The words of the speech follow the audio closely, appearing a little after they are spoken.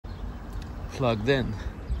plugged in.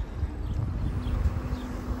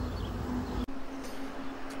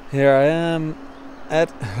 Here I am at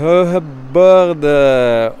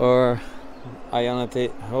Hohenwarsleben, or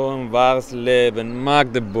Hohenwarsleben,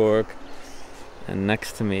 Magdeburg. And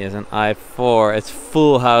next to me is an i4. It's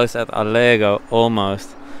full house at Allego,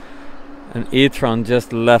 almost. An e-tron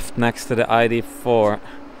just left next to the ID4.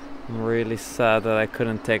 I'm really sad that I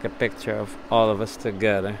couldn't take a picture of all of us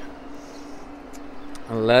together.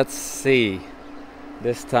 Let's see.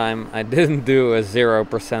 This time I didn't do a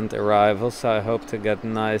 0% arrival, so I hope to get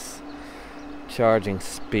nice charging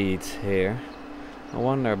speeds here. I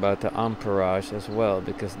wonder about the amperage as well,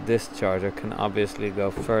 because this charger can obviously go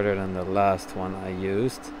further than the last one I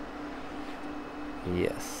used.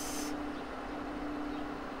 Yes.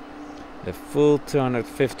 The full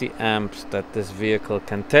 250 amps that this vehicle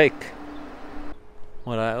can take.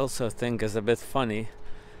 What I also think is a bit funny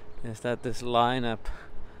is that this lineup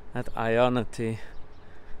at Ionity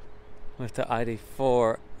with the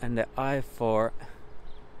ID4 and the i4,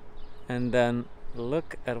 and then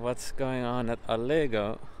look at what's going on at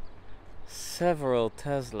Allego. Several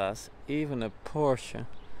Teslas, even a Porsche,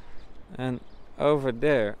 and over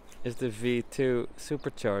there is the V2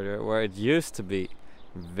 supercharger, where it used to be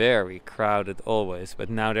very crowded always, but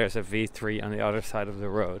now there's a V3 on the other side of the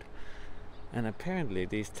road. And apparently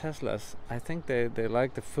these Teslas, I think they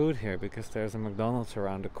like the food here, because there's a McDonald's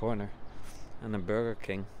around the corner and a Burger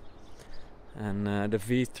King. And the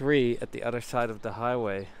V3 at the other side of the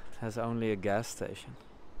highway has only a gas station.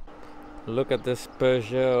 Look at this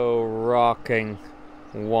Peugeot rocking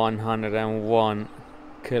 101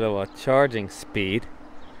 kilowatt charging speed.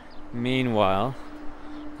 Meanwhile,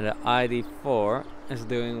 the ID4 is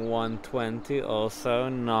doing 120, also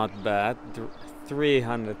not bad.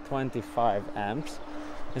 325 amps.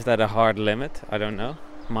 Is that a hard limit? I don't know.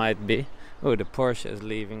 Might be. Oh, the Porsche is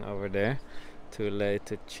leaving over there. Too late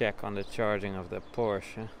to check on the charging of the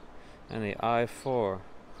Porsche. And the i4.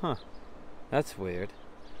 Huh. That's weird.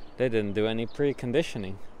 They didn't do any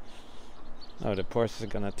preconditioning. Oh, the Porsche is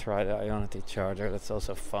gonna try the Ionity charger. That's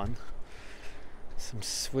also fun. Some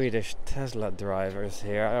Swedish Tesla drivers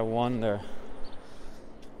here. I wonder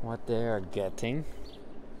what they are getting.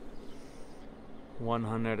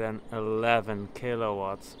 111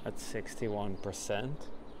 kilowatts at 61%.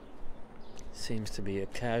 Seems to be a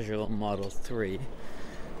casual Model 3.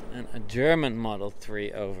 And a German Model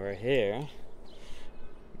 3 over here.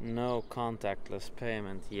 No contactless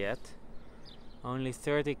payment yet. Only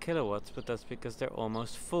 30 kilowatts, but that's because they're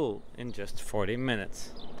almost full in just 40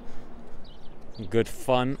 minutes. Good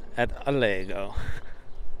fun at Allego.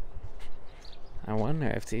 I wonder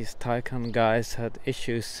if these Taycan guys had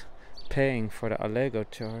issues paying for the Allego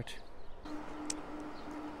charge.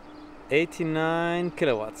 89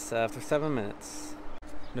 kilowatts after 7 minutes.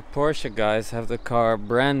 The Porsche guys have the car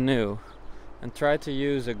brand new and tried to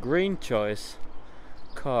use a green choice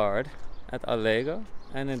card at Allego,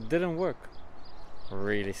 and it didn't work.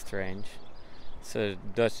 Really strange. It's a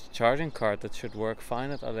Dutch charging card that should work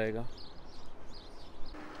fine at Allego.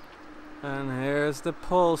 And here's the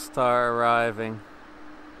Polestar arriving.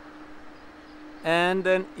 And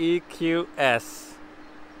an EQS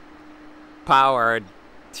powered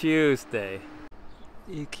Tuesday.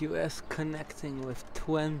 EQS connecting with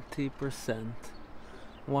 20%.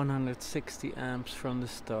 160 amps from the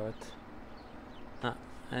start.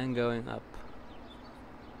 And going up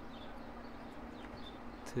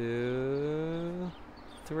to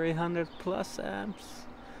 300 plus amps,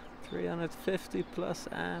 350 plus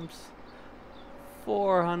amps,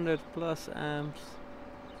 400 plus amps.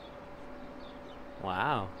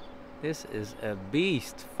 Wow, this is a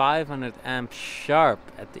beast. 500 amps sharp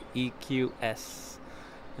at the EQS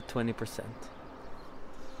at 20%.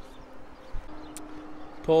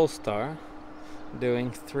 Polestar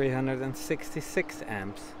doing 366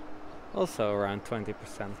 amps, also around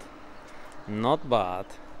 20%. Not bad.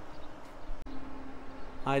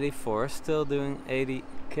 ID4 still doing 80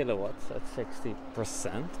 kilowatts at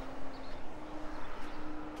 60%.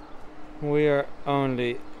 We are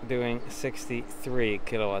only doing 63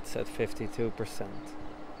 kilowatts at 52%.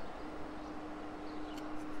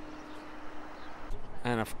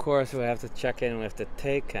 And of course we have to check in with the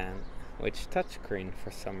Taycan, which touchscreen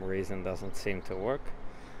for some reason doesn't seem to work.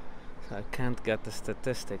 So I can't get the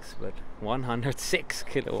statistics, but 106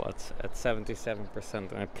 kilowatts at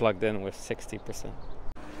 77%, and I plugged in with 60%.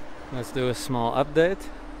 Let's do a small update.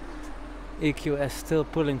 EQS still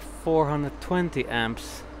pulling 420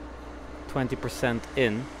 amps, 20%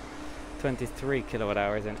 in, 23 kilowatt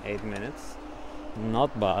hours in 8 minutes.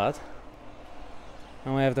 Not bad.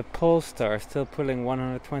 And we have the Polestar still pulling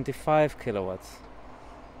 125 kilowatts.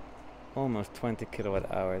 almost 20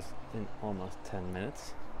 kilowatt hours in almost 10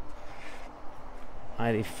 minutes.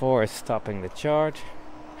 ID4 is stopping the charge.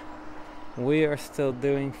 We are still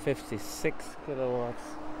doing 56 kilowatts.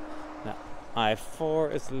 Now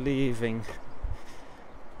i4 is leaving,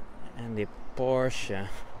 and the Porsche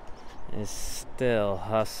is still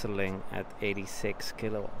hustling at 86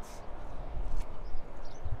 kilowatts.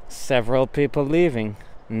 Several people leaving.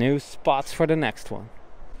 New spots for the next one.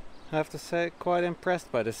 I have to say, quite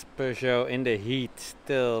impressed by this Peugeot in the heat,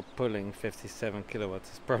 still pulling 57 kilowatts.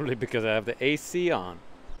 It's probably because I have the AC on.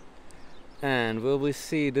 And will we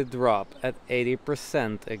see the drop at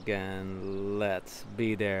 80% again? Let's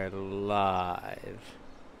be there live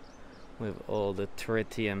with all the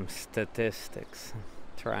tritium statistics.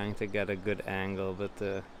 Trying to get a good angle, but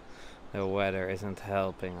the weather isn't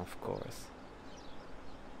helping, of course.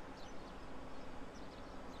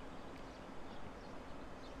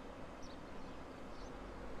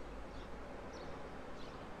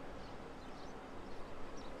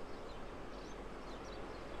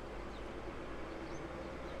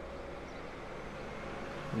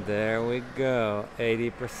 There we go,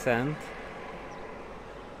 80%.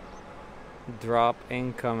 Drop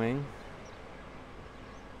incoming.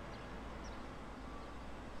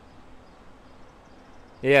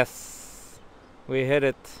 Yes, we hit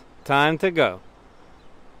it. Time to go.